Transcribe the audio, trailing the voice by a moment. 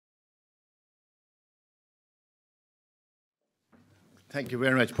Thank you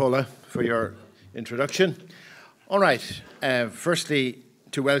very much, Paula, for your introduction. All right, firstly,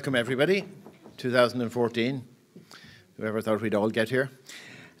 to welcome everybody, 2014, whoever thought we'd all get here.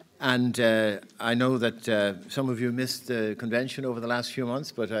 And I know that some of you missed the convention over the last few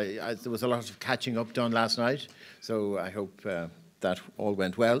months, but there was a lot of catching up done last night, so I hope that all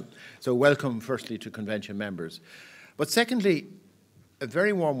went well. So welcome, firstly, to convention members. But secondly, a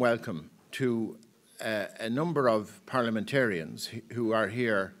very warm welcome to a number of parliamentarians who are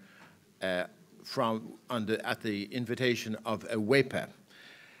here at the invitation of AWEPA.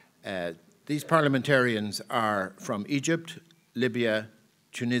 These parliamentarians are from Egypt, Libya,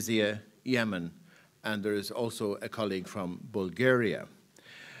 Tunisia, Yemen, and there is also a colleague from Bulgaria.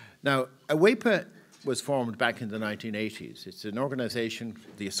 Now, AWEPA was formed back in the 1980s. It's an organization,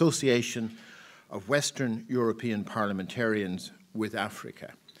 the Association of Western European Parliamentarians with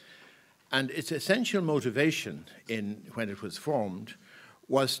Africa. And its essential motivation when it was formed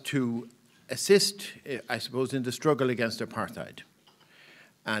was to assist, I suppose, in the struggle against apartheid.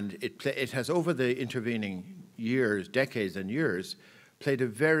 And it has, over the intervening years, decades and years, played a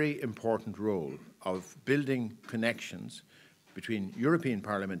very important role of building connections between European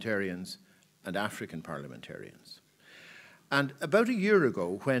parliamentarians and African parliamentarians. And about a year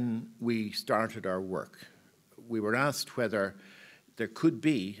ago, when we started our work, we were asked whether there could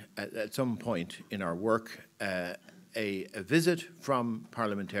be, at some point in our work, a visit from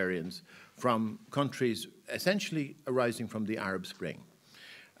parliamentarians from countries essentially arising from the Arab Spring,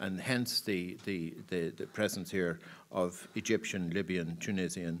 and hence the presence here of Egyptian, Libyan,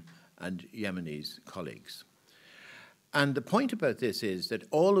 Tunisian, and Yemenis colleagues. And the point about this is that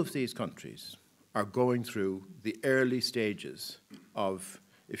all of these countries are going through the early stages of,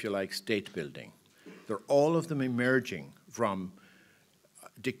 if you like, state building. They're all of them emerging from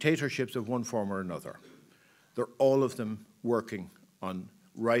dictatorships of one form or another. They're all of them working on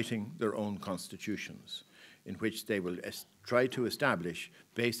writing their own constitutions, in which they will try to establish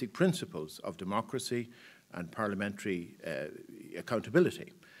basic principles of democracy and parliamentary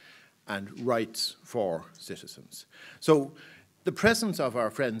accountability and rights for citizens. So the presence of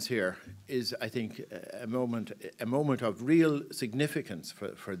our friends here is, I think, a moment of real significance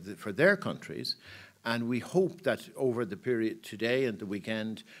for their countries. And we hope that over the period today and the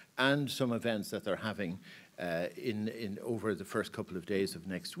weekend and some events that they're having over the first couple of days of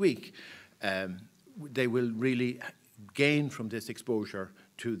next week, they will really gain from this exposure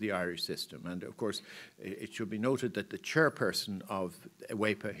to the Irish system. And of course, it should be noted that the chairperson of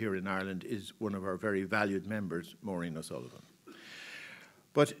AWEPA here in Ireland is one of our very valued members, Maureen O'Sullivan.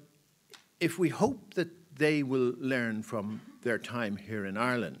 But if we hope that they will learn from their time here in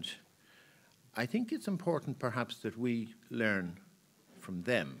Ireland, I think it's important perhaps that we learn from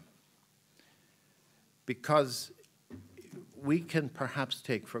them, because we can perhaps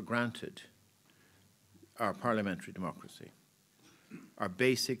take for granted our parliamentary democracy, our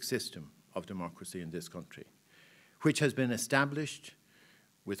basic system of democracy in this country, which has been established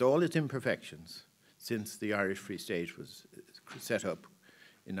with all its imperfections since the Irish Free State was set up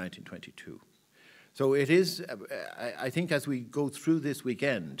in 1922. So it is, I think, as we go through this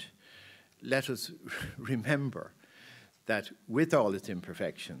weekend, let us remember that with all its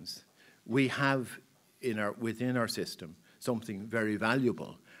imperfections, we have within our system something very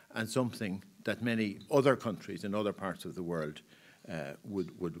valuable and something that many other countries in other parts of the world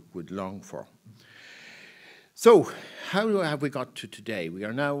would long for. So how have we got to today? We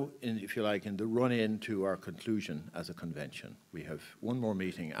are now, if you like, in the run-in to our conclusion as a convention. We have one more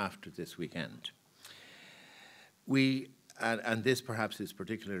meeting after this weekend. And this perhaps is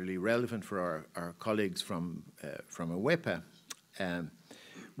particularly relevant for our colleagues from AWEPA.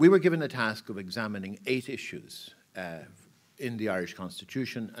 We were given a task of examining 8 issues in the Irish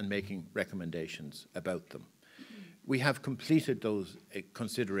Constitution and making recommendations about them. We have completed those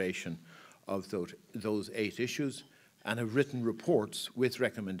consideration of those 8 issues and have written reports with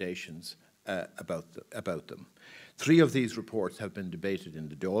recommendations about them. 3 of these reports have been debated in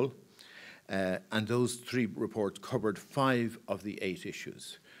the Dáil. And those 3 reports covered 5 of the 8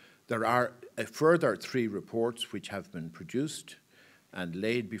 issues. There are a further 3 reports which have been produced and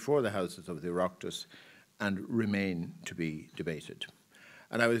laid before the Houses of the Oireachtas and remain to be debated.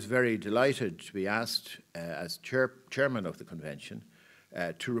 And I was very delighted to be asked, as chairman of the convention,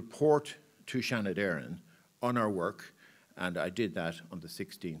 to report to Seanad Éireann on our work, and I did that on the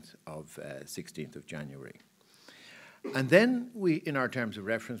 16th of January. And then in our terms of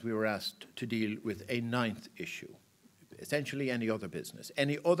reference, we were asked to deal with a 9th issue, essentially any other business,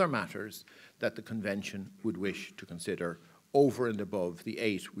 any other matters that the convention would wish to consider over and above the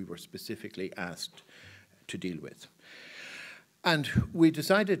 8 we were specifically asked to deal with. And we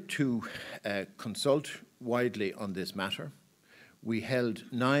decided to consult widely on this matter. We held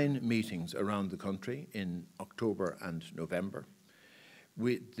 9 meetings around the country in October and November.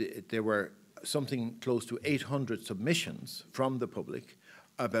 There were something close to 800 submissions from the public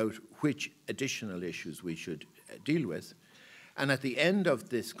about which additional issues we should deal with. And at the end of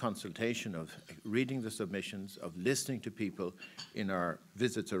this consultation, of reading the submissions, of listening to people in our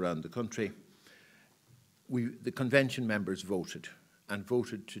visits around the country, the convention members voted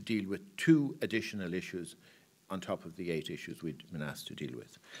to deal with 2 additional issues on top of the 8 issues we'd been asked to deal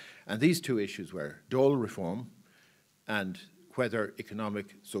with. And these 2 issues were Dáil reform and whether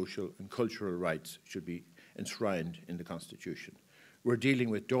economic, social and cultural rights should be enshrined in the Constitution. We're dealing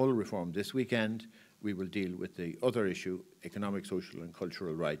with Dáil reform this weekend. We will deal with the other issue, economic, social and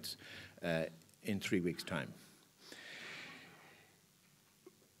cultural rights, in 3 weeks' time.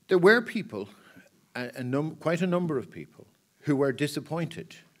 There were people, quite a number of people, who were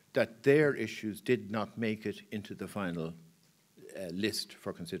disappointed that their issues did not make it into the final list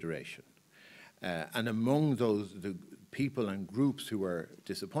for consideration. And among those, the people and groups who were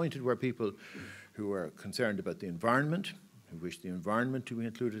disappointed were people who were concerned about the environment, who wished the environment to be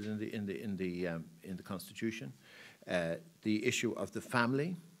included in the Constitution, the issue of the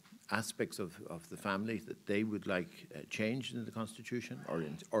family, aspects of the family that they would like changed in the Constitution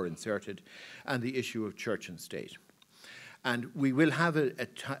or inserted, and the issue of church and state. And we will have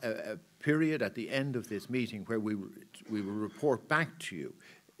a period at the end of this meeting where we will report back to you,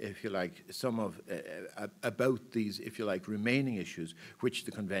 if you like, some of about these, if you like, remaining issues which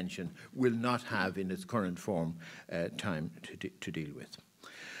the convention will not have in its current form time to deal with.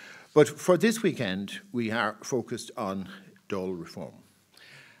 But for this weekend, we are focused on Dáil reform.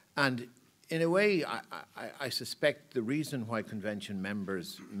 And in a way, I suspect the reason why convention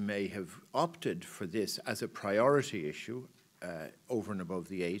members may have opted for this as a priority issue over and above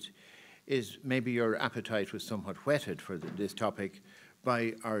the 8 is maybe your appetite was somewhat whetted for this topic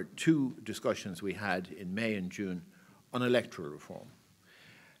by our 2 discussions we had in May and June on electoral reform.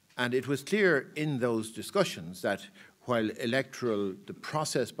 And it was clear in those discussions that while the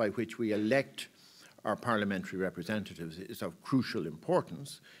process by which we elect our parliamentary representatives is of crucial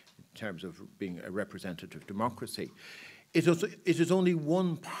importance in terms of being a representative democracy, it is only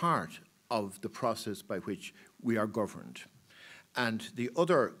one part of the process by which we are governed. And the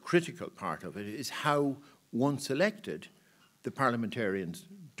other critical part of it is how, once elected, the parliamentarians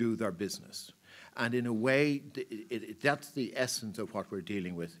do their business. And in a way, that's the essence of what we're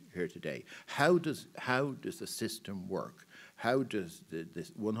dealing with here today. How does the system work? How does the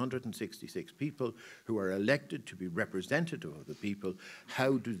 166 people who are elected to be representative of the people,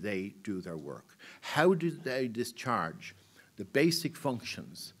 how do they do their work? How do they discharge the basic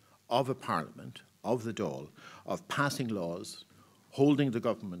functions of a parliament, of the Dáil, of passing laws, holding the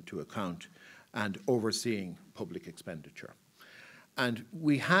government to account, and overseeing public expenditure? And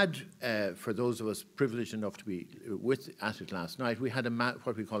we had, for those of us privileged enough to be at it last night, we had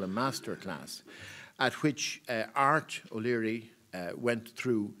what we call a master class, at which Art O'Leary went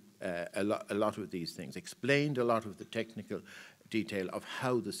through a lot of these things, explained a lot of the technical detail of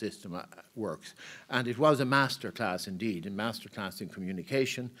how the system works. And it was a master class indeed, a master class in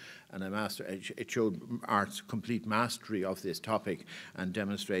communication, and it showed Art's complete mastery of this topic and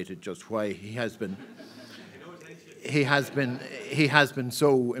demonstrated just why he has been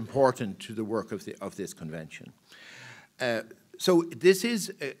so important to the work of this convention. So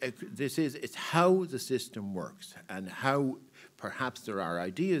it's how the system works and how perhaps there are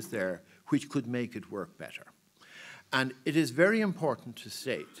ideas there which could make it work better. And it is very important to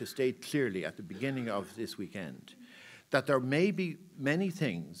state clearly at the beginning of this weekend that there may be many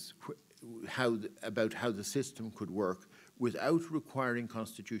things about how the system could work without requiring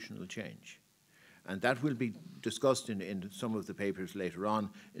constitutional change. And that will be discussed in some of the papers later on,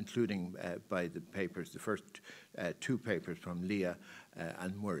 including by the first 2 papers from Leah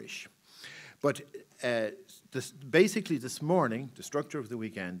and Murish. But basically this morning, the structure of the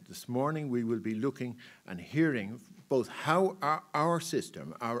weekend, this morning we will be looking and hearing both how our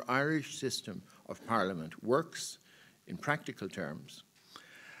system, our Irish system of parliament works in practical terms,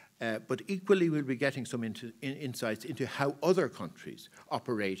 but equally we'll be getting some insights into how other countries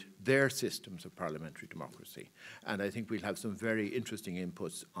operate their systems of parliamentary democracy. And I think we'll have some very interesting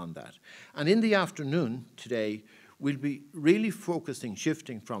inputs on that. And in the afternoon today, we'll be really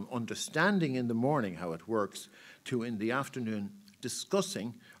shifting from understanding in the morning how it works to in the afternoon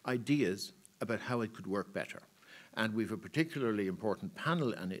discussing ideas about how it could work better. And we have a particularly important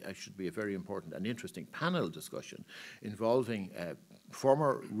panel, and it should be a very important and interesting panel discussion involving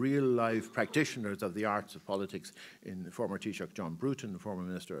former real-life practitioners of the arts of politics in the former Taoiseach John Bruton, the former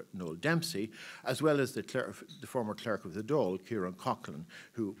Minister Noel Dempsey, as well as the former Clerk of the Dáil, Kieran Coughlin,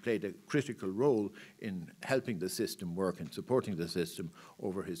 who played a critical role in helping the system work and supporting the system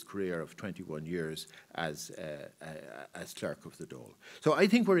over his career of 21 years as Clerk of the Dáil. So I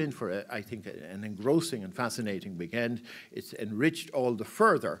think we're in for, an engrossing and fascinating weekend. It's enriched all the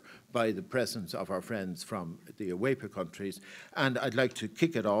further by the presence of our friends from the AWEPA countries. And I'd like to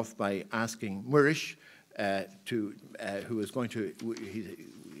kick it off by asking Murish, who is going to,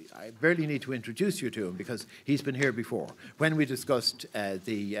 I barely need to introduce you to him because he's been here before. When we discussed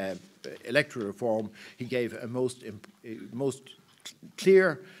the electoral reform, he gave a most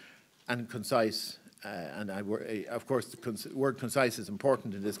clear and concise of course, the word concise is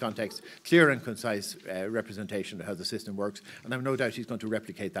important in this context, clear and concise representation of how the system works, and I have no doubt he's going to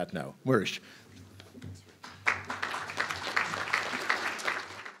replicate that now. Murish,